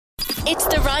It's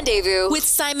The Rendezvous with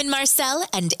Simon Marcel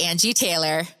and Angie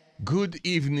Taylor. Good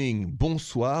evening,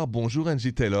 bonsoir, bonjour,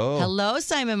 Angie Taylor. Hello,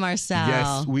 Simon Marcel.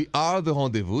 Yes, we are The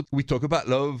Rendezvous. We talk about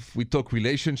love, we talk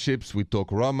relationships, we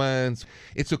talk romance.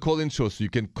 It's a call-in show, so you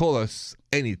can call us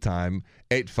anytime,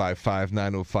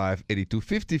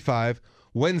 855-905-8255.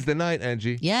 Wednesday night,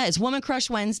 Angie. Yeah, it's Woman Crush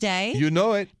Wednesday. You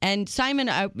know it. And Simon,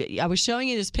 I was showing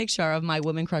you this picture of my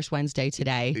Woman Crush Wednesday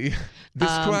today.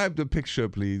 Describe the picture,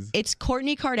 please. It's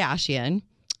Kourtney Kardashian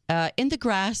in the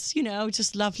grass,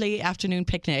 just lovely afternoon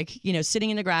picnic,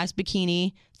 sitting in the grass,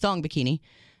 bikini, thong bikini,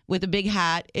 with a big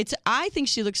hat. I think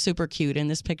she looks super cute in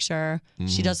this picture.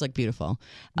 She does look beautiful.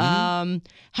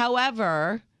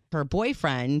 However, her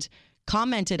boyfriend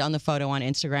commented on the photo on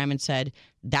Instagram and said,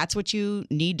 that's what you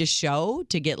need to show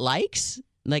to get likes.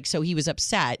 So he was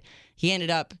upset. He ended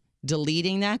up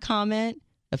deleting that comment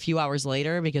a few hours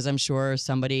later because I'm sure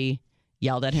somebody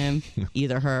yelled at him,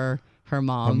 either her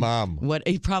mom. Her mom.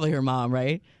 Probably her mom,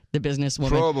 right? The businesswoman.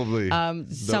 Probably.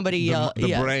 Somebody yelled,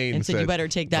 brain and said, you better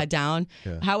take that down.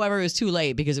 Yeah. However, it was too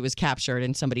late because it was captured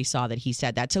and somebody saw that he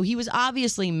said that. So he was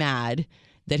obviously mad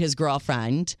that his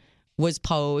girlfriend was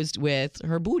posed with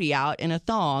her booty out in a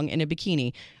thong in a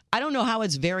bikini. I don't know how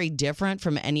it's very different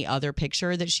from any other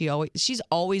picture that she's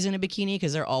always in a bikini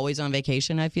because they're always on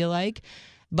vacation, I feel like.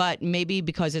 But maybe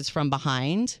because it's from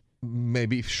behind.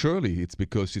 Maybe, surely it's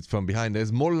because it's from behind.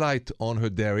 There's more light on her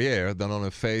derriere than on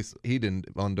her face hidden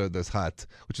under this hat,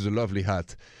 which is a lovely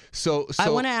hat. So I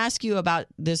want to ask you about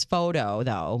this photo,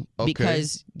 though,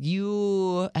 because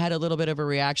you had a little bit of a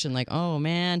reaction like, oh,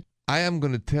 man. I am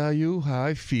going to tell you how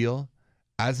I feel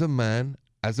as a man,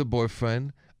 as a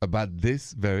boyfriend, about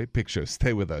this very picture.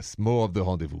 Stay with us. More of The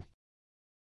Rendezvous.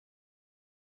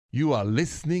 You are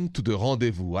listening to The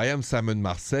Rendezvous. I am Simon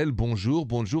Marcel. Bonjour,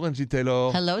 Angie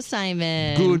Taylor. Hello,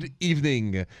 Simon. Good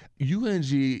evening. You,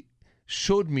 Angie,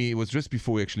 showed me, it was just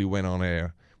before we actually went on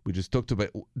air. We just talked about,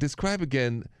 describe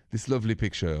again this lovely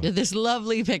picture. This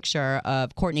lovely picture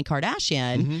of Kourtney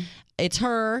Kardashian. Mm-hmm. It's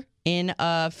her in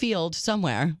a field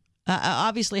somewhere.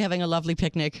 Obviously having a lovely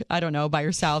picnic, I don't know, by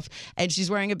herself. And she's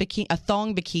wearing a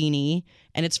thong bikini,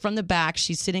 and it's from the back.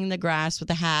 She's sitting in the grass with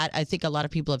a hat. I think a lot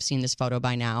of people have seen this photo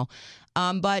by now.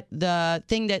 But the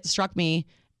thing that struck me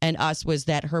and us was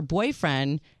that her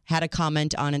boyfriend had a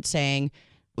comment on it saying,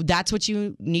 that's what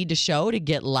you need to show to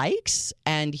get likes.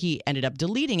 And he ended up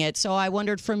deleting it. So I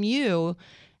wondered from you,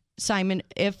 Simon,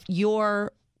 if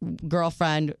your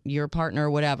girlfriend, your partner,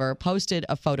 whatever, posted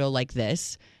a photo like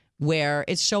this, where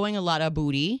it's showing a lot of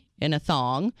booty in a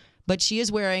thong, but she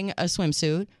is wearing a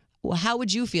swimsuit. How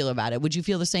would you feel about it? Would you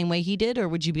feel the same way he did, or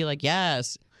would you be like,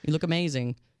 yes, you look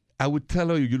amazing? I would tell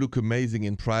her you look amazing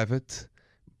in private,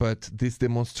 but this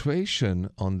demonstration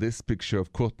on this picture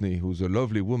of Kourtney, who's a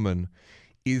lovely woman,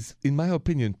 is, in my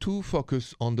opinion, too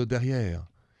focused on the derrière.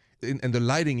 And the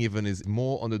lighting even is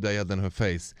more on the derrière than her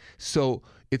face. So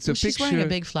it's a picture she's wearing a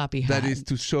big floppy hat. that is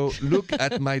to show, look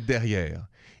at my derrière.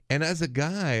 And as a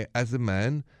guy, as a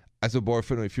man, as a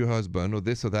boyfriend, or if you're a husband, or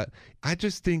this or that, I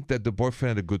just think that the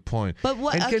boyfriend had a good point. But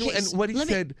what? What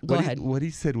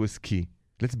he said was key.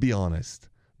 Let's be honest.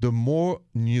 The more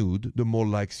nude, the more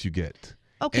likes you get.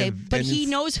 Okay, but he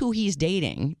knows who he's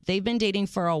dating. They've been dating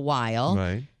for a while.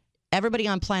 Right. Everybody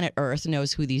on planet Earth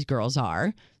knows who these girls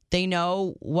are. They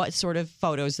know what sort of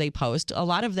photos they post. A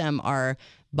lot of them are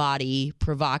body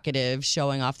provocative,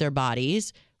 showing off their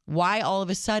bodies. Why all of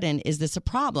a sudden is this a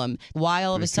problem? Why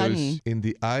all of a sudden? In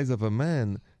the eyes of a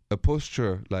man, a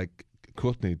posture like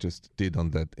Kourtney just did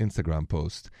on that Instagram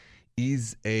post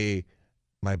is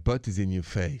my butt is in your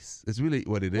face. It's really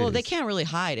what it is. Well, they can't really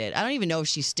hide it. I don't even know if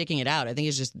she's sticking it out. I think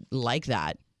it's just like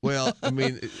that. Well, I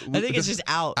mean, I think it's just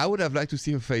out. I would have liked to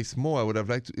see her face more. I would have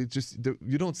liked to.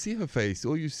 You don't see her face.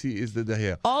 All you see is the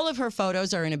hair. All of her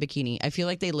photos are in a bikini. I feel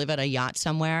like they live at a yacht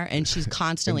somewhere, and she's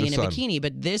constantly in a bikini.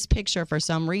 But this picture, for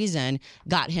some reason,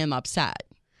 got him upset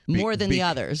more than the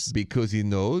others. Because he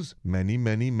knows many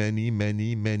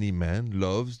men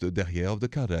loves the derrière of the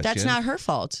Kardashians. That's not her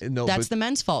fault. No, that's the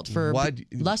men's fault for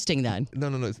lusting then.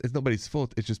 No. It's nobody's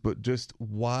fault. It's just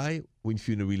why, when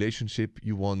you're in a relationship,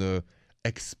 you want to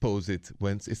expose it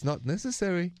when it's not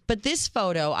necessary. But this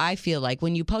photo, I feel like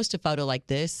when you post a photo like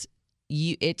this,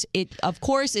 it of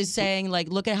course is saying like,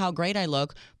 look at how great I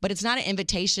look, but it's not an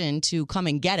invitation to come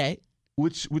and get it.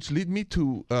 Which lead me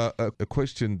to a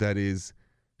question that is,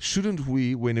 shouldn't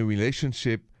we, when a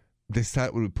relationship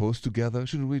decide we post together,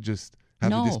 shouldn't we just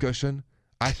have a discussion?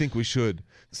 I think we should.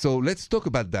 So let's talk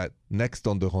about that next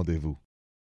on The Rendezvous.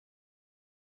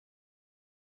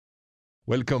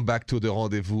 Welcome back to the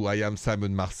Rendezvous. I am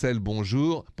Simon Marcel.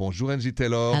 Bonjour. Bonjour, Angie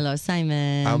Taylor. Hello,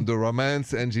 Simon. I'm the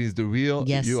romance. Angie is the real.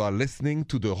 Yes. You are listening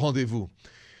to the Rendezvous.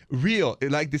 Real,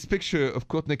 like this picture of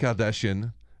Kourtney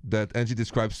Kardashian that Angie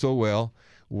described so well,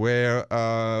 where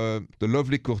the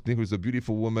lovely Kourtney, who's a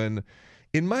beautiful woman,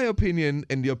 in my opinion,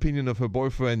 and the opinion of her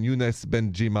boyfriend, Younes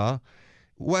Benjima,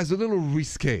 was a little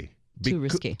risque. Too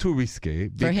risky. Too risque.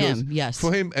 For him, yes.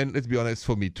 For him, and let's be honest,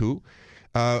 for me too.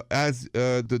 As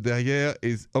the derrière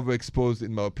is overexposed,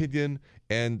 in my opinion,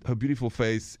 and her beautiful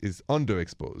face is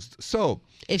underexposed. So,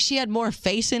 if she had more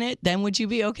face in it, then would you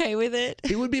be okay with it?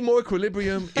 it would be more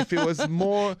equilibrium if it was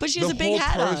more But she has the a big whole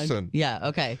hat person. on. Yeah,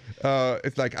 okay.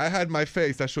 It's like, I had my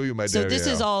face, I show you my So derrière. this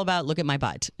is all about look at my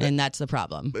butt, and that's the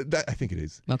problem. But that, I think it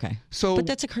is. Okay. So, But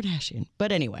that's a Kardashian.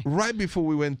 But anyway. right before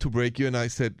we went to break, you and I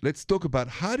said, let's talk about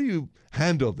how do you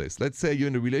handle this? Let's say you're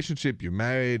in a relationship, you're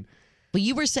married, But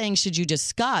you were saying, should you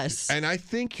discuss and I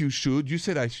think you should. You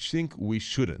said, I think we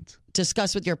shouldn't.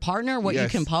 with your partner what you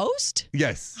Yes. can post?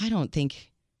 Yes. I don't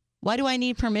think. Why do I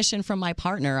need permission from my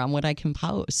partner on what I can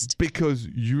post? Because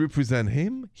you represent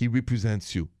him, he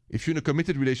represents you. If you're in a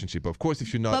committed relationship, of course,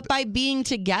 if you're not. But by being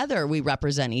together, we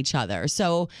represent each other.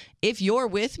 So if you're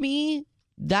with me,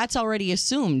 that's already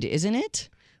assumed, isn't it?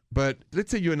 But let's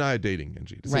say you and I are dating,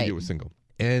 Angie. Let's say Right. you were single.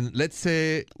 And let's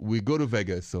say we go to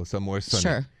Vegas or somewhere sunny.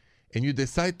 Sure. And you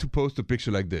decide to post a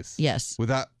picture like this. Yes.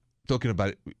 Without talking about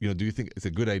it, do you think it's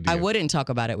a good idea? I wouldn't talk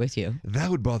about it with you. That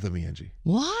would bother me, Angie.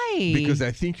 Why? Because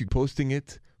I think you're posting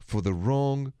it for the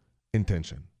wrong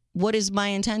intention. What is my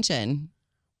intention?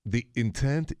 The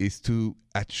intent is to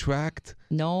attract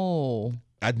No.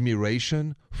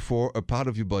 admiration for a part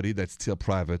of your body that's still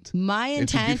private. My And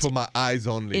to be intent for my eyes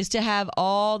only. is to have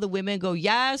all the women go,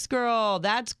 yes, girl,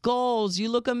 that's goals. You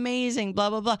look amazing, blah,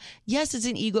 blah, blah. Yes, it's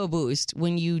an ego boost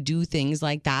when you do things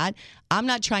like that. I'm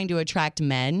not trying to attract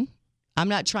men. I'm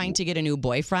not trying to get a new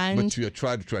boyfriend. But you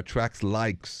try to attract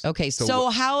likes. Okay, so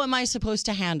how am I supposed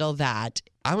to handle that?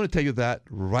 I'm going to tell you that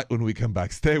right when we come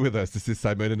back. Stay with us. This is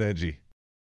Simon and Angie.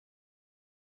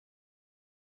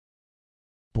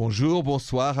 Bonjour,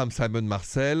 bonsoir. I'm Simon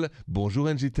Marcel. Bonjour,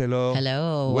 Angie Taylor.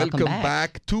 Hello, Welcome welcome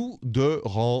back. to the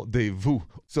Rendezvous.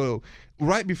 So,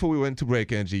 right before we went to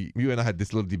break, Angie, you and I had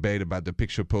this little debate about the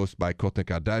picture post by Kourtney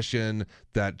Kardashian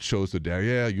that shows the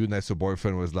derrière. Younes, her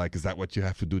boyfriend, was like, is that what you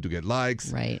have to do to get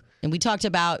likes? Right. And we talked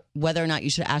about whether or not you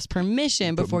should ask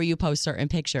permission before you post certain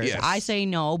pictures. Yes. I say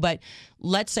no, but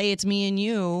let's say it's me and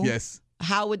you. Yes.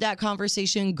 How would that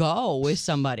conversation go with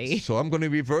somebody? So I'm going to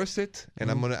reverse it, and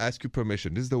I'm Mm-hmm. going to ask you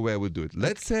permission. This is the way I would do it.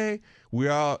 Let's say we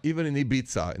are even in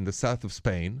Ibiza, in the south of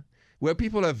Spain, where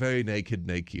people are very naked,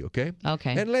 okay?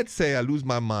 Okay. And let's say I lose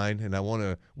my mind and I want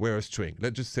to wear a string.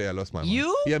 Let's just say I lost my mind.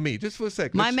 You? Yeah, me. Just for a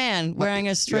sec. My Let's- man wearing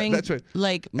a string, Yeah, that's right.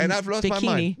 like And I've lost bikini.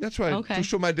 my mind. That's right. Okay. To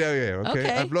show my derrière, okay?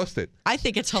 Okay. I've lost it. I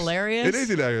think it's hilarious. It is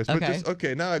hilarious. But Okay. just,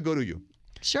 okay, now I go to you.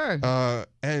 Sure.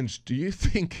 Ange, do you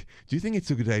think it's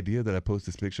a good idea that I post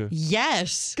this picture?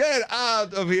 Yes. Get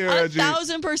out of here, Angie.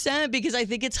 1,000% because I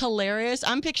think it's hilarious.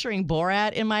 I'm picturing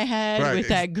Borat in my head Right, with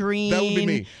that green that would be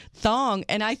me. thong.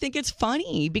 And I think it's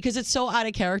funny because it's so out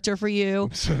of character for you.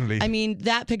 Certainly. I mean,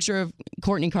 that picture of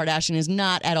Kourtney Kardashian is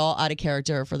not at all out of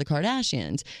character for the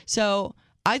Kardashians. So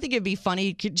I think it'd be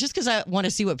funny just because I want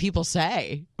to see what people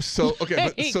say. So,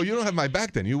 okay, but, so you don't have my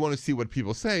back then. You want to see what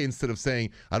people say instead of saying,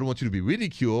 I don't want you to be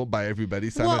ridiculed by everybody.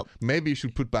 Simon, Well, maybe you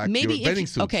should put back Maybe your bathing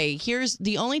suit. okay, here's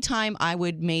the only time I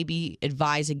would maybe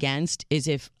advise against is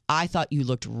if I thought you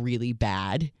looked really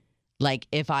bad. Like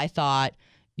if I thought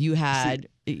you had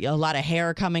a lot of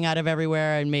hair coming out of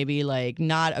everywhere and maybe like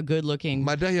not a good looking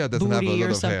My derrière doesn't have a booty lot or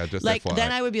of something. hair, just Like FYI.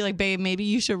 then I would be like, babe, maybe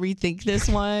you should rethink this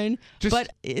one. Just- But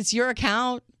it's your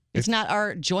account. It's not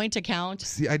our joint account.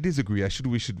 See, I disagree.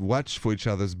 We should watch for each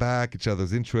other's back, each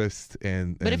other's interest,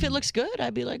 and. But if it and- looks good,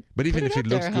 I'd be like, But even put if it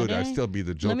up looks there, good, honey. I'd still be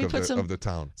the joke me of put the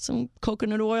town. some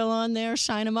coconut oil on there,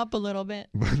 shine them up a little bit.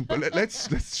 But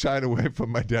let's shine away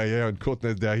from my derrière and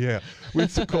Kourtney's derrière.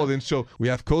 It's a call-in show. We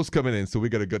have calls coming in, so we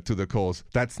got to get to the calls.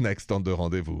 That's next on the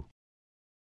Rendezvous.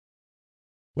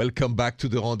 Welcome back to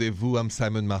the Rendezvous. I'm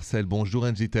Simon Marcel. Bonjour,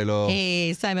 Angie Taylor.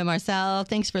 Hey, Simon Marcel.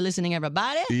 Thanks for listening,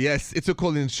 everybody. Yes, it's a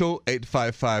call-in show,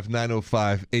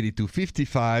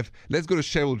 855-905-8255. Let's go to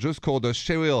Cheryl. Just called us.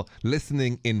 Cheryl,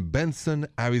 listening in Benson,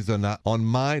 Arizona on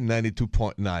my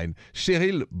 92.9.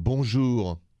 Cheryl,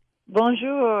 bonjour.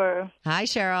 Bonjour. Hi,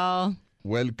 Cheryl.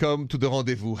 Welcome to the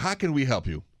Rendezvous. How can we help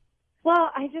you?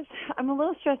 Well, I'm a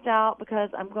little stressed out because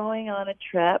I'm going on a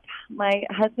trip. My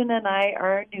husband and I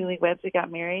are newlyweds. We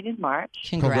got married in March.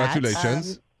 Congrats.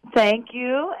 Congratulations. Thank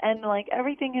you. And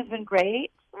everything has been great.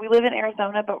 We live in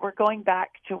Arizona, but we're going back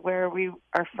to where we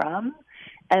are from.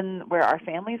 and where our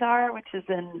families are, which is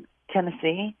in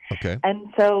Tennessee. Okay. And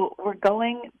so we're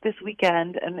going this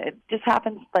weekend, and it just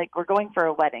happens like we're going for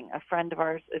a wedding. A friend of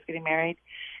ours is getting married,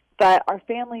 but our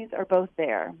families are both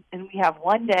there. And we have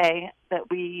one day that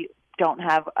we don't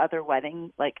have other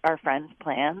wedding, like our friends'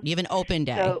 plans. You have an open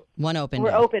day. So one open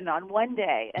We're day. open on one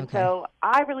day. And Okay. so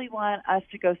I really want us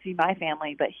to go see my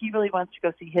family, but he really wants to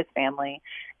go see his family.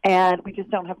 And we just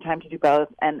don't have time to do both.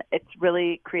 And it's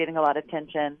really creating a lot of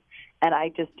tension. And I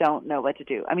just don't know what to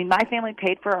do. I mean, my family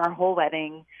paid for our whole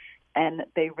wedding, and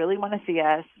they really want to see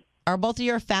us. Are both of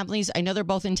your families, I know they're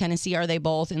both in Tennessee, are they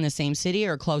both in the same city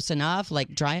or close enough?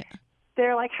 Like drive?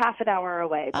 They're like half an hour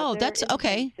away. But Oh, they're that's in the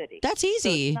okay. same city. That's So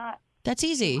easy. it's not That's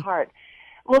easy. hard.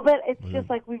 Well, but it's just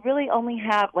like we really only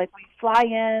have, like, we fly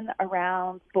in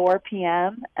around 4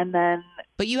 p.m. and then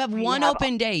But you have we one have-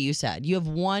 open day, you said. You have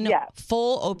one Yeah.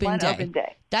 full open one day. open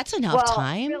day. That's enough Well,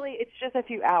 time. really, it's just a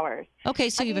few hours. Okay,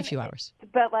 so I you have a mean, few hours.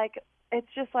 But like, it's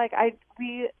just like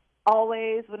we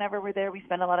always, whenever we're there, we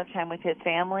spend a lot of time with his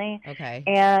family, Okay.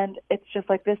 and it's just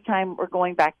like this time we're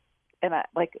going back, and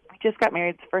like we just got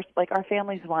married. First, like our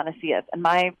families want to see us, and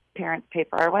my parents paid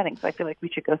for our wedding, so I feel like we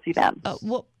should go see them.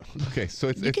 Well, Okay, so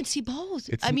you can see both.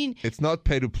 it's I mean, it's not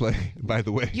pay to play, by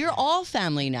the way. you're all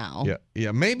family now.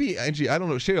 Yeah. Maybe Angie, I don't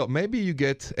know, Cheryl. Maybe you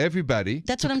get everybody.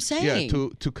 That's what I'm saying. Yeah,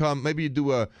 to come. Maybe you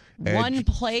do a One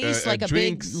place, like a big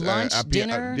drinks, lunch,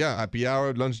 dinner. happy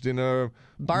hour, lunch, dinner,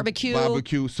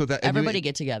 Barbecue. so that and Everybody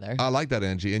get together. I like that,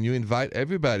 Angie, and you invite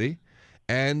everybody,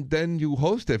 and then you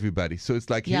host everybody. So it's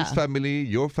like Yeah. his family,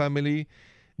 your family.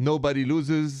 Nobody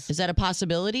loses. Is that a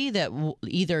possibility that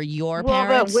either your Well,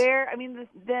 parents? but where? I mean,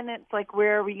 then it's like,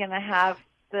 where are we going to have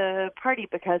the party?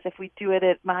 Because if we do it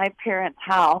at my parents'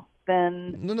 house,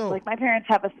 then No. like my parents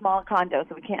have a small condo,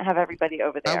 so we can't have everybody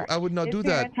over there. I would not His do that.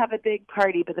 parents have a big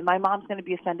party, but then my mom's going to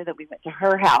be offended that we went to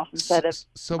her house instead of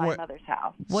somewhere, my mother's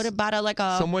house. What about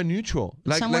a somewhere neutral,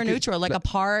 somewhere neutral, like a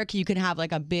park? You can have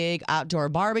like a big outdoor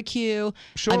barbecue.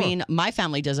 Sure. I mean, my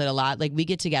family does it a lot. Like we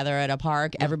get together at a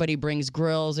park. Everybody brings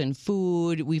grills and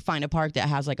food. We find a park that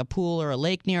has like a pool or a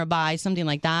lake nearby, something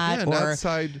like that, an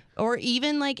outside, or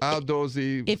even like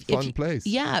outdoorsy, if fun you- place.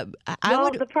 Yeah, I No,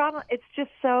 would. the problem, it's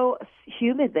just so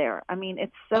humid there. I mean,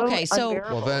 it's so Okay, so-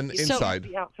 unbearable. Well, then You can't inside.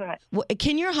 be outside.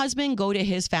 Can your husband go to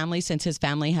his family, since his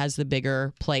family has the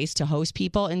bigger place to host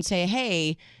people, and say,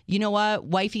 hey, you know what,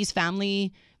 wifey's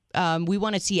family, we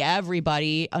want to see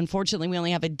everybody. Unfortunately, we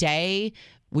only have a day.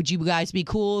 Would you guys be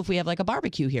cool if we have like a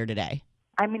barbecue here today?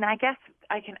 I mean, I guess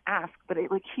I can ask, but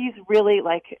he's really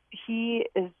he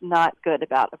is not good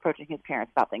about approaching his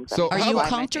parents about things. So Are how you about-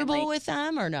 comfortable with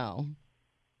them or no?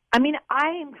 I mean, I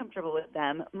am comfortable with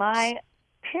them. My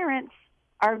parents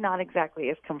are not exactly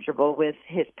as comfortable with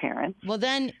his parents. Well,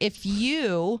 then if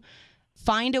you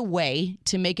find a way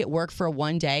to make it work for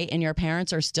one day and your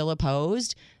parents are still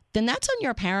opposed, then that's on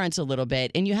your parents a little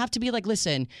bit. And you have to be like,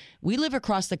 listen, we live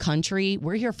across the country.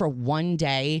 We're here for one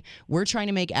day. We're trying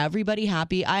to make everybody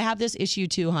happy. I have this issue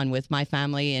too, hon, with my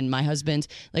family and my husband.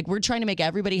 Like, we're trying to make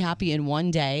everybody happy in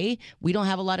one day. We don't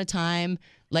have a lot of time.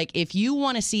 Like, if you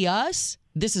want to see us,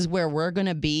 this is where we're going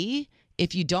to be.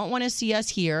 If you don't want to see us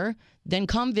here, then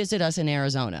come visit us in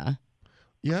Arizona.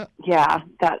 Yeah, Yeah,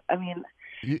 I mean,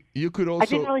 you could I also.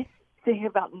 didn't really think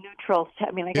about neutral.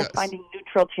 I mean, I guess Yes. finding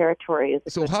neutral territory is a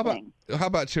So good how thing.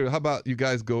 about Cheryl? How about you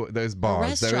guys go? There's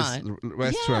bars, there's restaurant.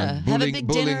 restaurant, Yeah, have a bowling, big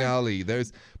bowling dinner. alley.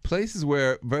 There's places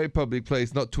where very public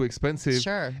place, not too expensive,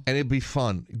 Sure. and it'd be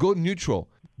fun. Go neutral.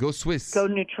 Go Swiss. Go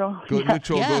neutral. Go Yeah.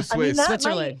 neutral. Yeah. Go I I Swiss. mean, that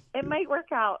Switzerland. it might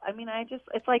work out. I mean,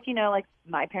 it's like, like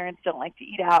my parents don't like to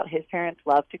eat out. His parents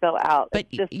love to go out. But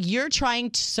It's just, you're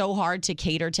trying so hard to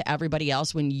cater to everybody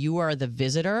else when you are the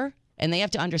visitor. And they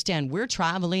have to understand we're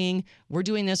traveling, we're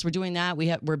doing this, we're doing that,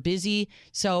 we're busy.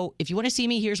 So if you want to see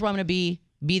me, here's where I'm going to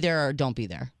be there or don't be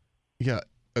there. Yeah,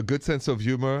 a good sense of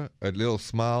humor, a little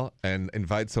smile, and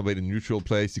invite somebody to a neutral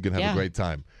place. You can have Yeah. a great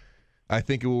time. I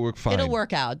think it will work fine. It'll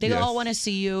work out. They Yes. all want to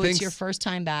see you. Thanks. It's your first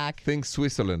time back. Think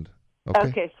Switzerland.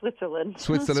 okay, Switzerland.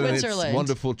 Switzerland, Switzerland. it's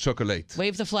wonderful chocolate.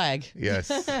 Wave the flag. Yes,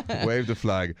 wave the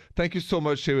flag. Thank you so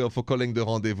much, Cheryl, for calling the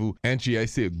rendezvous. Angie, I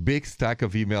see a big stack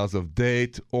of emails of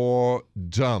date or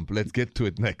jump. Let's get to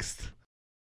it next.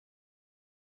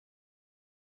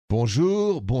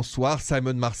 Bonjour, bonsoir,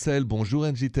 Simon Marcel. Bonjour,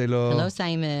 Angie Taylor. Hello,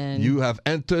 Simon. You have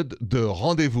entered the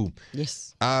rendezvous.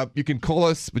 Yes. You can call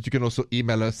us, but you can also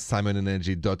email us,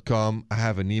 simonandangie.com. I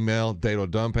have an email, date or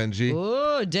dump, Angie.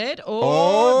 Oh, dead or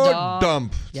Or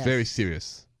dump. It's Yes. very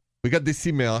serious. We got this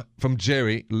email from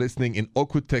Jerry listening in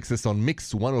Oakwood, Texas on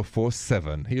Mix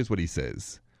 104.7. Here's what he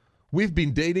says. We've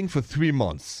been dating for 3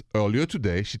 months. Earlier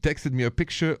today, she texted me a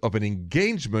picture of an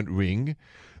engagement ring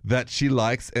that she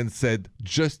likes and said,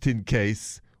 just in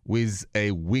case, with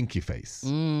a winky face.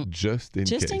 Just in case.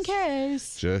 Just in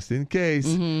case. Just in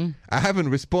case. I haven't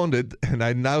responded, and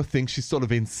I now think she's sort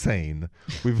of insane.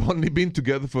 We've only been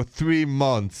together for 3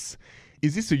 months.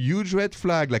 Is this a huge red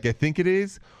flag like I think it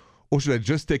is? Or should I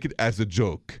just take it as a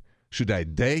joke? Should I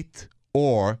date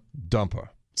or dump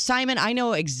her? Simon, I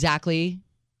know exactly,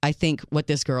 I think, what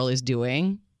this girl is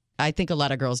doing. I think a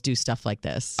lot of girls do stuff like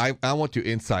this. I want your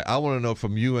insight. I want to know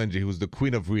from you, Angie, who's the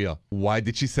queen of real. Why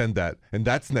did she send that? And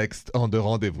that's next on The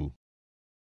Rendezvous.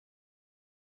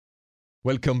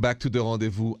 Welcome back to The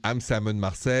Rendezvous. I'm Simon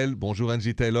Marcel. Bonjour,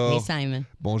 Angie Taylor. Hey, Simon.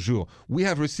 Bonjour. We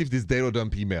have received this date or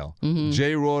dump email.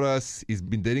 Jay wrote us. He's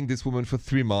been dating this woman for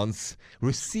 3 months.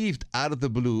 Received out of the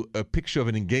blue a picture of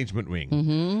an engagement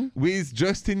ring with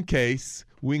just in case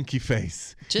winky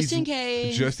face. Just in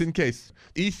case. Just in case.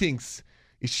 He thinks,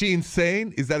 is she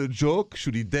insane? Is that a joke?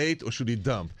 Should he date or should he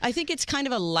dump? I think it's kind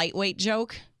of a lightweight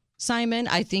joke, Simon.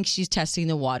 I think she's testing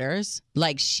the waters.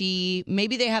 Like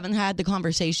maybe they haven't had the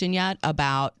conversation yet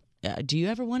about, do you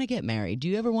ever want to get married? Do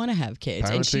you ever want to have kids?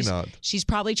 Apparently not. She's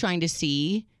probably trying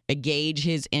to gauge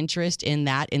his interest in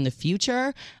that in the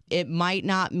future. It might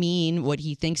not mean what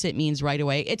he thinks it means right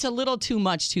away. It's a little too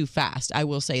much too fast. I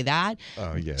will say that.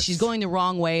 Oh, yes. She's going the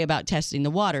wrong way about testing the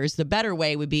waters. The better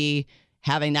way would be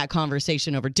having that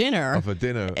conversation over dinner.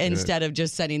 Instead of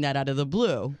just sending that out of the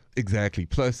blue. Exactly.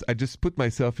 Plus, I just put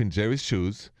myself in Jerry's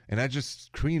shoes, and I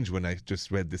just cringed when I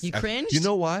just read this. You cringed? You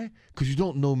know why? Because you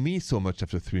don't know me so much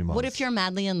after 3 months. What if you're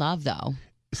madly in love, though?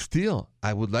 Still,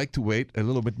 I would like to wait a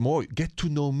little bit more. Get to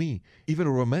know me. Even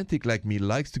a romantic like me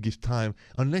likes to give time.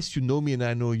 Unless you know me and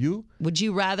I know you. Would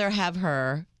you rather have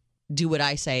her do what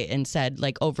I say and said,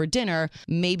 like over dinner,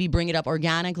 maybe bring it up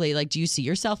organically? Like, do you see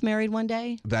yourself married one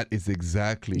day? That is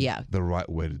exactly the right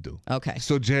way to do. Okay.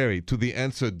 So, Jerry, to the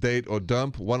answer, date or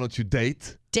dump, why don't you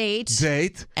date?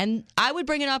 Date. And I would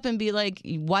bring it up and be like,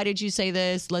 why did you say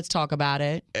this? Let's talk about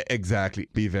it. Exactly.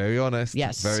 Be very honest.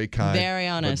 Yes. Very kind. Very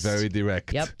honest. But very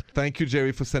direct. Yep. Thank you,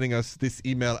 Jerry, for sending us this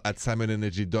email at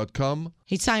SimonEnergy.com.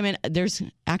 Hey, Simon, there's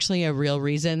actually a real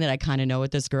reason that I kind of know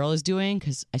what this girl is doing,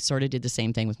 because I sort of did the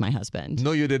same thing with my husband.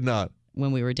 No, you did not.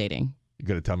 When we were dating. You're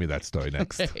going to tell me that story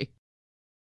next. Okay.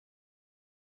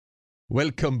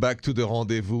 Welcome back to The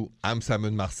Rendezvous. I'm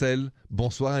Simon Marcel.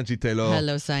 Bonsoir, Angie Taylor.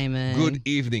 Hello, Simon. Good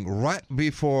evening. Right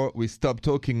before we stopped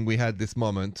talking, we had this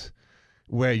moment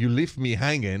where you left me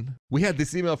hanging. We had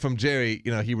this email from Jerry.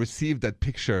 You know, he received that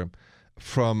picture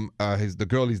from the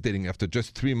girl he's dating after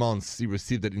just 3 months. He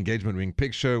received that engagement ring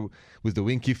picture with the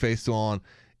winky face on.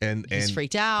 And he's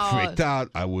freaked out. Freaked out.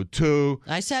 I would too.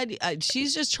 I said,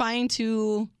 she's just trying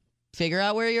to figure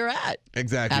out where you're at.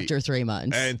 Exactly. After 3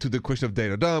 months. And to the question of date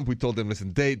or dump, we told them,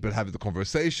 listen, date, but have the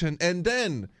conversation. And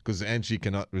then, because Angie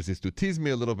cannot resist to tease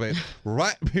me a little bit,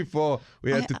 right before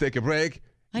we had to take a break.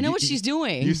 I know what she's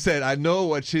doing. You said, I know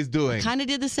what she's doing. Kind of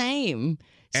did the same.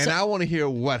 And I want to hear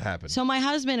what happened. So my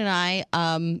husband and I,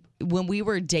 when we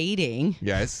were dating.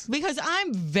 Yes. Because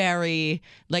I'm very,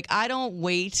 I don't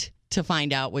wait to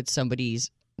find out what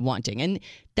somebody's wanting. And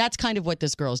that's kind of what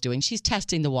this girl's doing. She's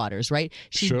testing the waters, right?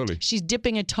 Surely. She's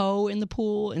dipping a toe in the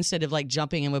pool instead of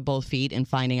jumping in with both feet and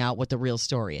finding out what the real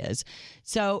story is.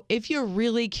 So if you're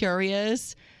really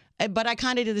curious, but I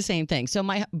kind of did the same thing.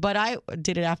 But I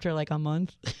did it after a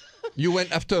month. You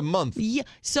went after a month? Yeah.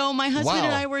 So my husband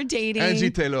and I were dating. Angie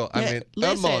Taylor, a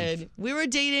month. We were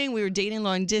dating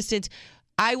long distance.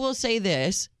 I will say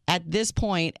this, at this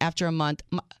point, after a month,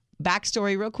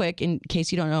 backstory real quick, in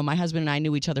case you don't know, my husband and I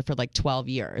knew each other for 12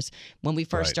 years. When we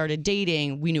first started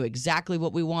dating, we knew exactly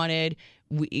what we wanted.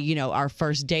 Our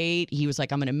first date, he was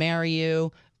like, I'm going to marry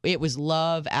you. It was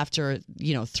love. After,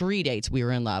 3 dates, we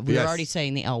were in love. We were already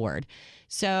saying the L word.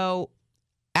 So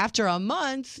after a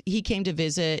month, he came to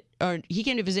visit.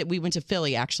 We went to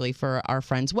Philly, actually, for our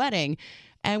friend's wedding.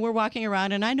 And we're walking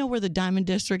around, and I know where the Diamond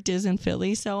District is in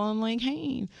Philly. So I'm like,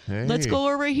 hey, let's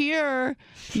go over here,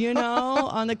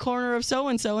 on the corner of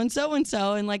so-and-so and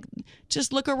so-and-so, and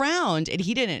just look around. And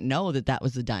he didn't know that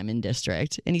was the Diamond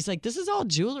District. And he's like, this is all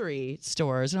jewelry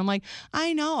stores. And I'm like,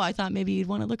 I know. I thought maybe you'd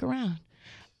want to look around.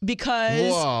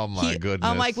 Because oh my goodness.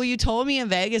 I'm like, well, you told me in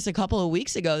Vegas a couple of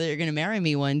weeks ago that you're going to marry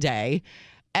me one day.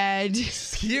 And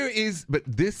but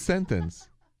this sentence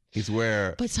is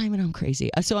where. But Simon, I'm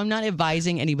crazy. So I'm not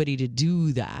advising anybody to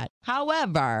do that.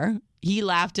 However, he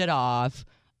laughed it off.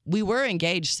 We were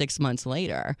engaged 6 months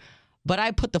later, But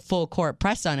I put the full court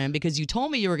press on him because you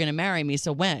told me you were going to marry me.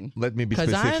 So when? Let me be Because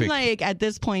specific. I'm like, at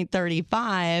this point,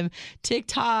 35,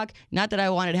 TikTok, not that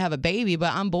I wanted to have a baby,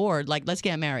 but I'm bored. Like, let's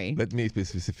get married. Let me be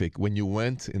specific. When you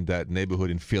went in that neighborhood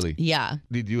in Philly, Yeah.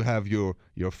 did you have your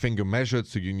finger measured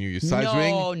so you knew your size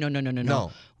ring?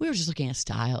 No. We were just looking at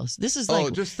styles. This is Oh,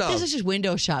 like, just styles. this is just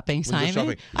window shopping, Simon.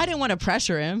 shopping. I didn't want to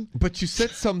pressure him. But you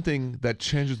said something that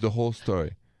changes the whole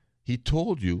story. He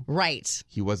told you Right.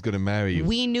 he was going to marry you.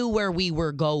 We knew where we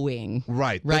were going.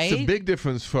 Right. That's a Right? big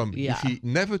difference from Yeah. if he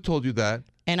never told you that.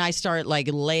 And I start like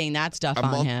laying that stuff A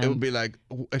on month, him. it would be like,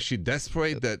 is she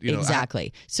desperate that, you know?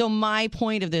 Exactly. So my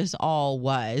point of this all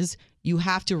was you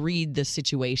have to read the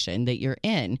situation that you're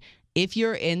in. If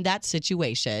you're in that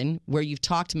situation where you've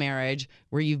talked marriage,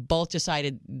 where you've both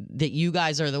decided that you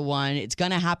guys are the one, it's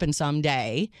going to happen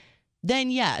someday,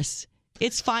 then yes,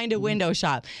 it's fine to window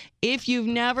shop. If you've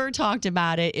never talked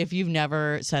about it, if you've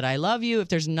never said, I love you, if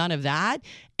there's none of that,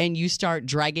 and you start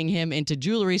dragging him into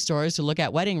jewelry stores to look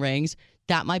at wedding rings,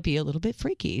 that might be a little bit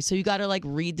freaky. So you got to like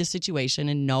read the situation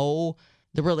and know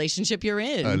the relationship you're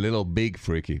in. A little big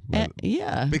freaky.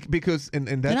 Yeah. Because, and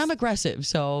that's. And I'm aggressive,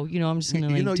 so I'm just gonna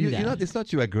like, do that. you know, it's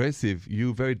not you aggressive.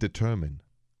 You very determined.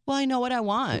 Well, I know what I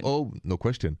want. Oh, no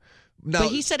question. Now, But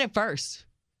he said it first.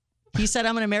 He said,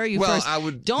 I'm going to marry you well, first. I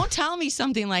would. Don't tell me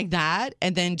something like that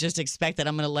and then just expect that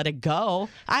I'm going to let it go.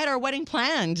 I had our wedding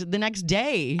planned the next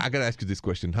day. I gotta ask you this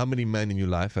question: how many men in your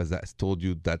life has told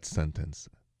you that sentence?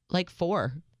 Like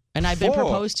 4. And I've been 4?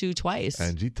 proposed to twice.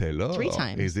 Angie Taylor 3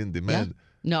 times. is in demand.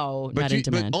 No, not in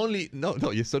demand. But only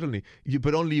yes, certainly.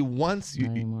 But only once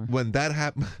Not anymore. when that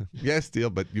happened. Yes,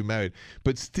 still, but you married.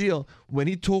 But still, when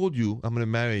he told you, "I'm going to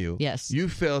marry you," Yes. you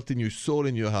felt in your soul,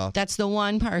 in your heart, That's the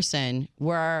one person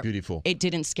where beautiful. it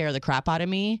didn't scare the crap out of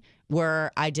me,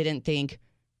 where I didn't think,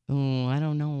 oh, I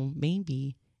don't know,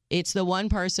 maybe. It's the one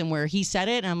person where he said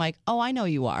it and I'm like, oh, I know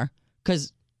you are.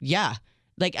 Because, yeah,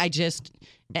 like I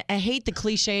hate the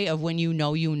cliche of when you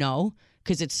know,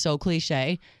 because it's so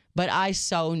cliche, but I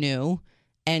so knew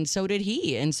and so did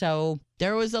he. And so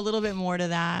there was a little bit more to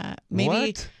that. Maybe.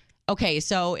 What? Okay,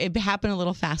 so it happened a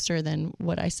little faster than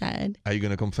what I said. Are you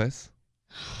going to confess?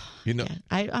 You know,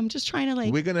 Yeah, I'm just trying to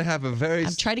like, we're going to have a very.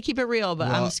 I'm trying to keep it real, but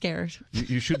Well, I'm scared.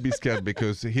 You should be scared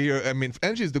because here, I mean,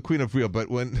 Angie is the queen of real, but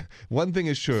when one thing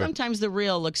is sure, Sometimes the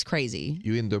real looks crazy.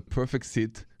 you're in the perfect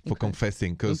seat for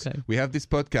confessing because Okay. we have this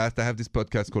podcast. I have this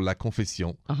podcast called La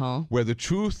Confession, Uh-huh. where the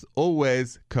truth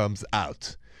always comes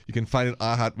out. You can find it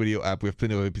on our Radio app. We have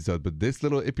plenty of episodes, but this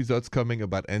little episode's coming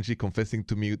about Angie confessing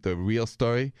to me the real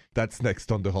story. That's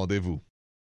next on The Rendezvous.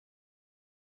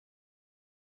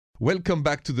 Welcome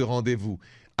back to The Rendezvous.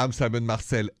 I'm Simon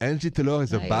Marcel. Angie Taylor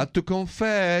is Hi. about to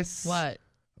confess. What?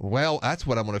 Well, that's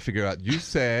what I want to figure out. You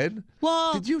said,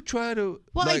 Well, did you try to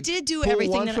I like, did do pull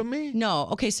everything one that from me? No.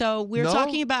 Okay, so we were No?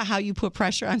 talking about how you put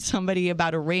pressure on somebody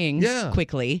about a ring Yeah.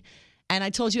 quickly. And I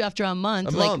told you after a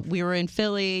month, A like month. we were in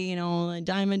Philly,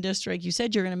 Diamond District. You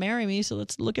said you're going to marry me, so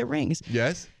let's look at rings.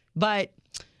 Yes. But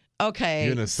okay,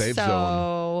 You're in a safe so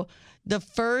zone. the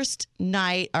first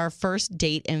night, our first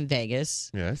date in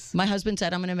Vegas, Yes. my husband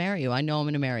said, I'm going to marry you. I know I'm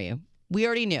going to marry you. We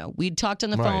already knew. We'd talked on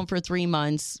the Right. phone for 3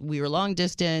 months. We were long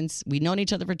distance. We'd known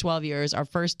each other for 12 years. Our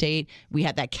first date, we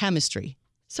had that chemistry.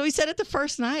 So he said it the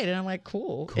first night, and I'm like,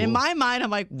 cool. In my mind, I'm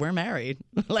like, we're married.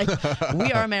 Like,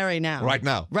 we are married now. Right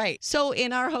now. Right. So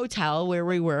in our hotel where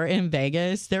we were in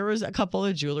Vegas, there was a couple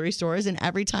of jewelry stores, and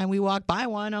every time we walked by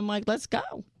one, I'm like, let's go.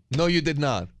 No, you did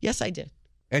not. Yes, I did.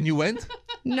 And you went?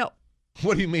 No,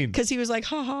 What do you mean? because he was like,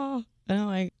 ha ha. And I'm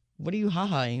like, what are you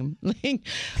ha-haing? Like,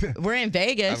 we're in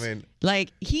Vegas. I mean-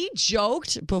 like, he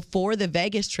joked before the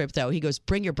Vegas trip, though. He goes,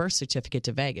 bring your birth certificate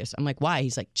to Vegas. I'm like, why?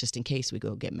 He's like, just in case we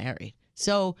go get married.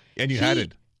 So. And you had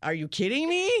it. Are you kidding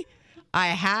me? I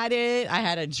had it. I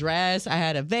had a dress. I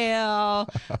had a veil.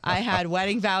 I had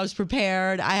wedding vows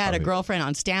prepared. I had a girlfriend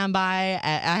on standby.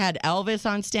 I had Elvis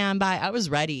on standby. I was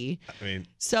ready. I mean,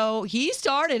 So he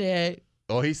started it.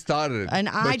 oh, he started it. And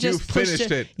I but just you pushed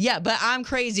finished it. Yeah, but I'm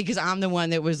crazy because I'm the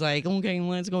one that was like, okay,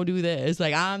 let's go do this.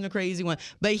 Like, I'm the crazy one.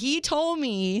 But he told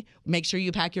me, make sure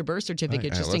you pack your birth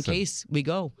certificate Hey, just in listen. case we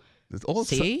go. It's all,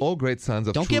 See? all great signs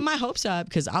of Don't truth. get my hopes up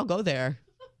because I'll go there.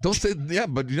 Don't say, yeah,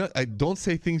 but I don't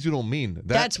say things you don't mean.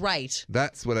 That's right.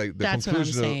 That's what the That's what I'm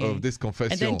conclusion saying. of this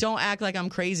confession. And then don't act like I'm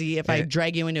crazy if I And-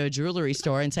 drag you into a jewelry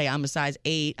store and say I'm a size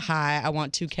 8, high, I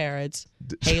want 2 carats,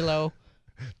 halo.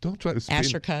 Don't try to spin.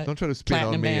 Asher cut, Don't try to spin on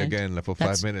platinum me band. again for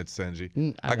That's- 5 minutes,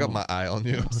 Sanji. I I got won't. my eye on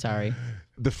you. Sorry.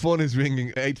 The phone is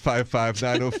ringing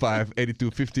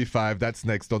 855-905-8255. That's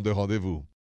next on The Rendezvous.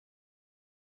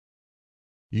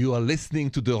 You are listening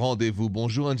to The Rendezvous.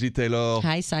 Bonjour, Angie Taylor.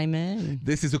 Hi, Simon.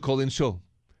 This is a call-in show.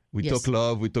 We Yes. talk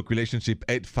love, we talk relationship.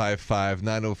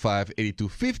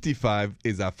 855-905-8255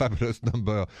 is our fabulous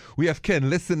number. We have Ken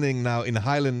listening now in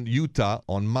Highland, Utah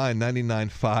on My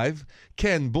 99.5.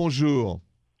 Ken, bonjour.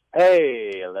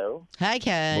 Hey, hello. Hi,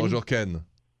 Ken. Bonjour, Ken.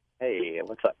 Hey,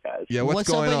 what's up, guys? Yeah, what's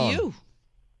up going with on? you?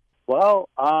 Well,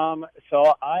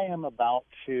 so I am about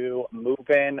to move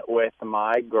in with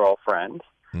my girlfriend.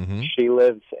 Mm-hmm. She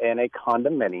lives in a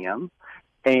condominium,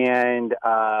 and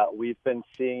we've been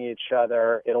seeing each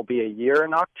other. It'll be a year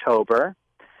in October,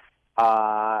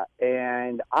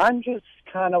 and I'm just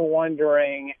kind of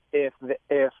wondering if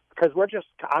because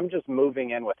I'm just moving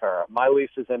in with her. My lease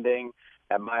is ending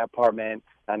at my apartment,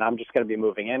 and I'm just going to be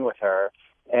moving in with her.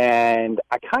 And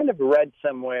I kind of read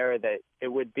somewhere that it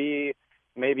would be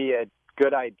maybe a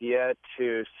good idea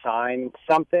to sign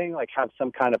something, like have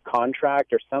some kind of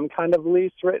contract or some kind of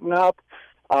lease written up.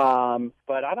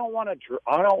 But I don't want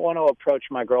to approach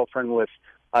my girlfriend with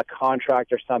a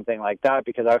contract or something like that,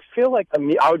 because I feel like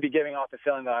I would be giving off the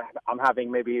feeling that I'm having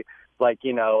maybe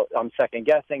I'm second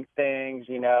guessing things.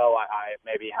 I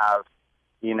maybe have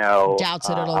Doubts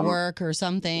that it'll work or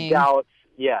something. Doubts.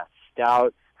 Yes,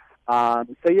 doubts. So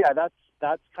yeah, that's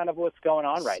kind of what's going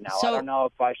on right now. So- I don't know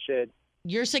if I should.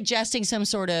 You're suggesting some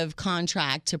sort of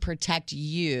contract to protect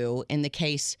you in the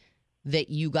case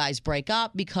that you guys break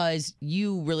up, because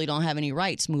you really don't have any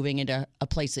rights moving into a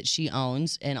place that she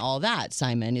owns and all that,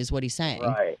 Simon, is what he's saying.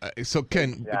 Right. So,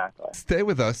 Ken, Exactly. stay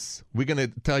with us. We're going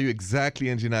to tell you exactly,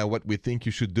 Angie and I, what we think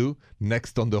you should do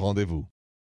next on The Rendezvous.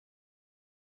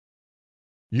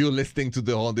 You're listening to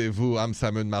The Rendezvous. I'm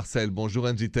Simon Marcel. Bonjour,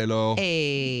 Angie Taylor.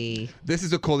 Hey. This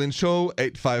is a call-in show,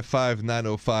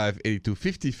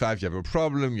 855-905-8255. You have a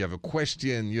problem, you have a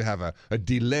question, you have a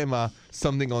dilemma,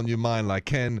 something on your mind like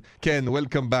Ken. Ken,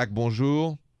 welcome back.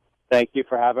 Bonjour. Thank you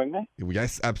for having me.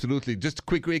 Yes, absolutely. Just a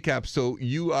quick recap. So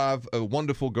you have a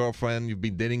wonderful girlfriend. You've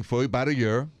been dating for about a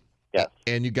year. Yes.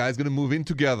 And you guys going to move in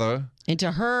together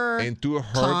Into her into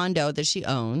her condo that she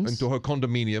owns. into her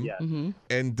condominium. Yes. Mm-hmm.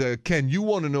 And Ken, you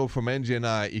want to know from Angie and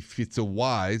I if it's a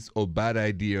wise or bad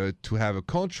idea to have a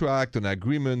contract, an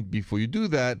agreement before you do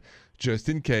that, just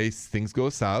in case things go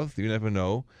south. You never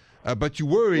know. But your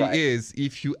worry Right. is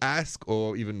if you ask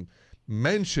or even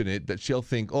mention it, that she'll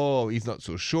think, oh, he's not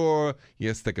so sure. He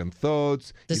has second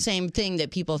thoughts. The same thing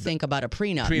that people think about a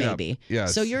prenup, Prenup, maybe.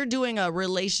 yes. So you're doing a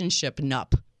relationship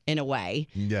nup in a way.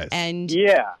 Yes.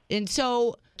 Yeah. And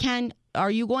so, Ken, are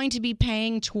you going to be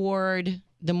paying toward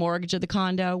the mortgage of the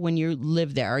condo when you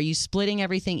live there? Are you splitting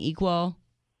everything equal?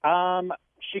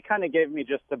 She kind of gave me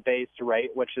just the base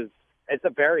rate, which is it's a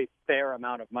very fair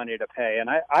amount of money to pay, and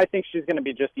I think she's going to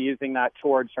be just using that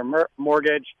towards her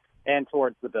mortgage and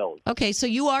towards the bills. Okay, so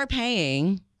you are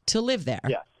paying to live there.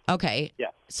 Yes. Okay.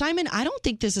 Yes. Simon, I don't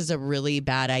think this is a really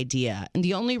bad idea. And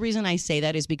the only reason I say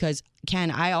that is because,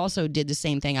 Ken, I also did the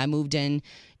same thing. I moved in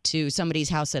to somebody's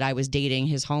house that I was dating,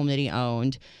 his home that he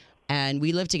owned, and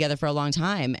we lived together for a long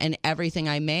time. And everything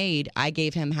I made, I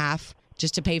gave him half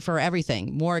just to pay for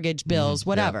everything, mortgage, bills,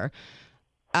 whatever.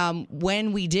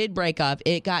 When we did break up,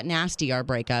 it got nasty, our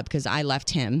breakup, because I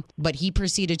left him. But he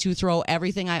proceeded to throw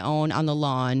everything I own on the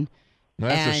lawn.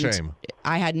 That's a and shame.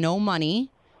 I had no money.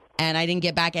 And I didn't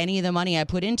get back any of the money I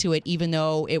put into it, even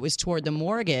though it was toward the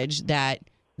mortgage that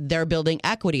they're building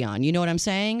equity on. You know what I'm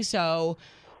saying? So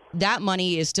that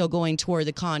money is still going toward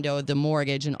the condo, the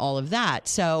mortgage, and all of that.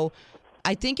 So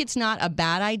I think it's not a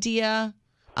bad idea.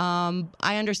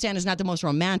 I understand it's not the most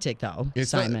romantic, though,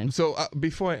 It's not- Simon. so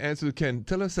before I answer, Ken,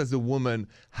 tell us as a woman,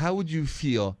 how would you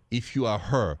feel if you are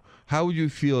her? How would you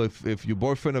feel if your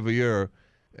boyfriend of a year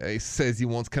says he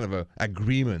wants kind of a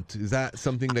agreement? Is that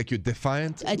something like you're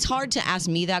defiant? It's hard to ask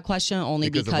me that question only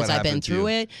Because of because what I've been happened to through you.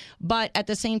 it. But at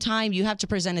the same time, you have to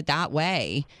present it that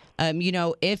way.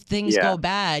 If things Yeah. go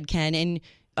bad, Ken, and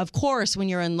of course, when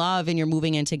you're in love and you're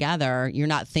moving in together, you're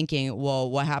not thinking, well,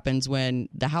 what happens when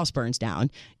the house burns down?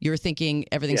 You're thinking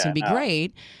everything's Yeah, going to be no.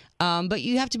 great. But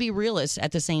you have to be realist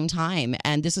at the same time.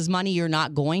 And this is money you're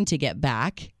not going to get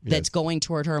back that's Yes. going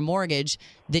toward her mortgage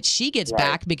that she gets Right.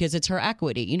 back because it's her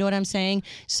equity. You know what I'm saying?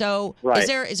 So Right.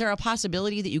 is there a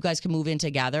possibility that you guys can move in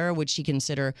together? Would she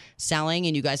consider selling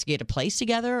and you guys get a place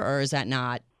together? Or is that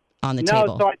not on the No,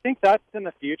 table? so I think that's in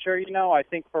the future. I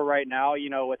think for right now,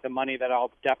 with the money that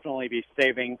I'll definitely be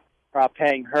saving,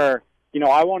 paying her,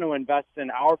 I want to invest in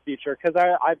our future because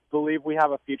I believe we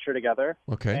have a future together.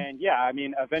 Okay. And yeah, I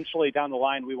mean, eventually down the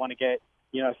line, we want to get,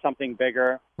 something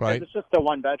bigger. 'Cause Right. It's just a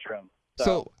one bedroom.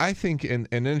 So I think an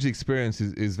energy experience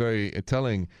is very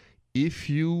telling. If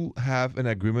you have an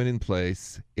agreement in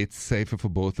place, it's safer for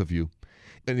both of you.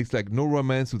 And it's like no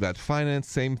romance without finance.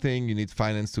 Same thing. You need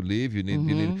finance to live. You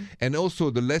need, and also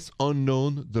the less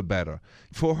unknown, the better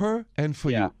for her and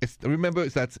for you. Remember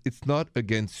that it's not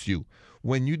against you.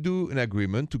 When you do an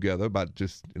agreement together about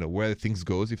just where things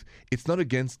goes, if it's not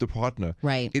against the partner,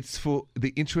 right? It's for the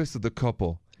interest of the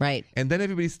couple, right? And then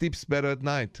everybody sleeps better at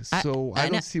night. So I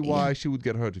don't see why she would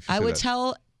get hurt if you I say would that.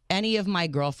 tell any of my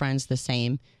girlfriends the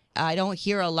same. I don't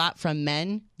hear a lot from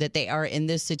men that they are in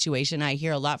this situation. I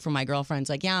hear a lot from my girlfriends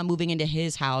like, yeah, I'm moving into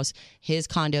his house, his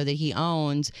condo that he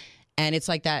owns. And it's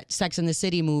like that Sex and the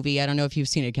City movie. I don't know if you've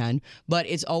seen it, Ken, but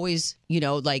it's always,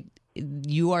 like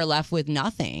you are left with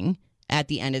nothing at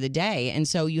the end of the day. And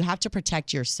so you have to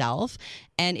protect yourself.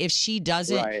 And if she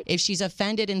doesn't, if she's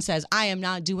offended and says, I am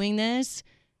not doing this,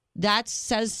 that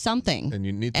says something. And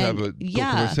you need to have a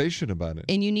conversation about it.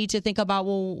 And you need to think about,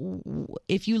 well,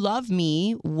 if you love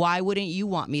me, why wouldn't you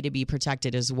want me to be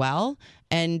protected as well?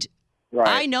 And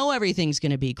I know everything's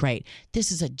going to be great.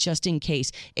 This is a just in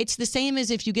case. It's the same as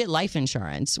if you get life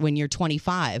insurance when you're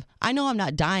 25. I know I'm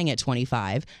not dying at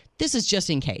 25. This is just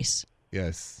in case.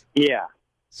 Yes. Yeah.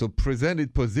 So present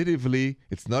it positively.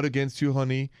 It's not against you,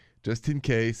 honey, just in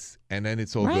case. And then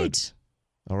it's all good.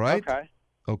 All right?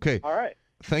 Okay. All right.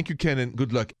 Thank you, Ken, and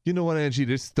good luck. You know what, Angie?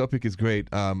 This topic is great.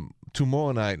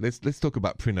 Tomorrow night, let's talk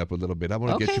about prenup a little bit. I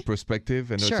want to get your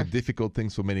perspective. I know it's a difficult thing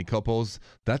for many couples.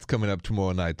 That's coming up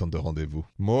tomorrow night on The Rendezvous.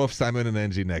 More of Simon and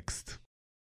Angie next.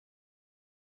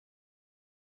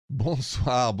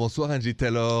 Bonsoir Angie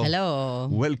Taylor. Hello.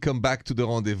 Welcome back to The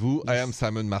Rendezvous. I am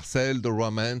Simon Marcel, the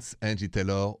romance, Angie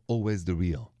Taylor, always the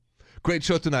real. Great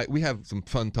show tonight. We have some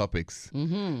fun topics.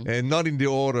 And not in the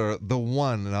order. The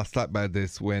one, and I'll start by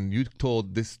this, when you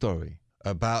told this story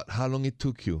about how long it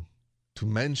took you to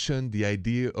mention the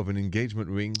idea of an engagement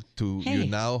ring to your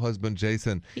now husband,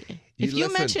 Jason. If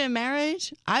you mention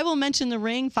marriage, I will mention the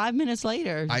ring 5 minutes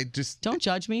later. Don't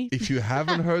judge me. If you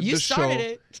haven't heard the show,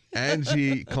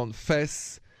 Angie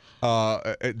confess.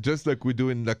 Just like we do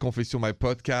in La Confession, my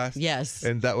podcast. Yes.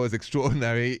 And that was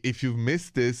extraordinary. If you've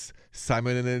missed this,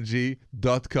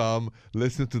 simonandangie.com.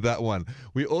 Listen to that one.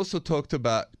 We also talked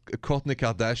about Kourtney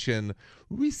Kardashian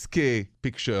risque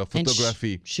picture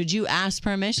photography. Should you ask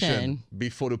permission?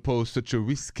 Before the post, such a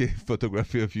risque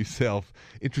photography of yourself.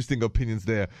 Interesting opinions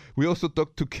there. We also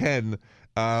talked to Ken,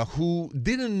 who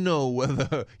didn't know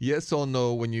whether yes or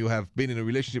no, when you have been in a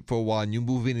relationship for a while and you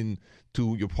move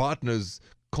into your partner's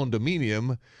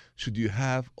condominium, should you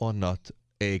have or not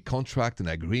a contract, an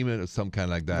agreement, or some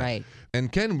kind like that. Right.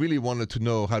 And Ken really wanted to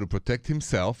know how to protect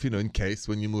himself, in case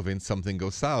when you move in, something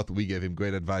goes south. We gave him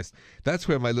great advice. That's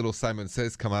where my little Simon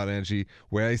Says come out, Angie,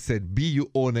 where I said, be your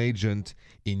own agent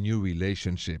in your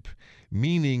relationship.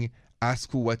 Meaning,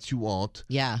 ask for what you want.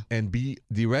 Yeah. And be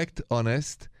direct,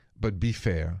 honest, but be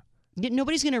fair.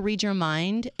 Nobody's going to read your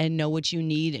mind and know what you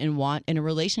need and want in a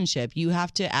relationship. You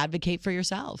have to advocate for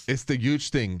yourself. It's the huge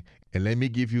thing. And let me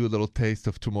give you a little taste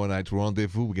of tomorrow night's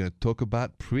rendezvous. We're going to talk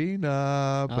about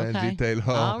prenup, Angie Taylor.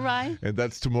 All right. And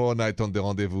that's tomorrow night on The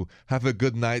Rendezvous. Have a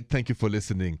good night. Thank you for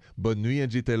listening. Bonne nuit,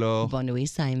 Angie Taylor. Bonne nuit,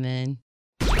 Simon.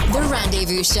 The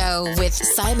Rendezvous Show with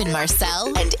Simon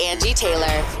Marcel and Angie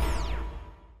Taylor.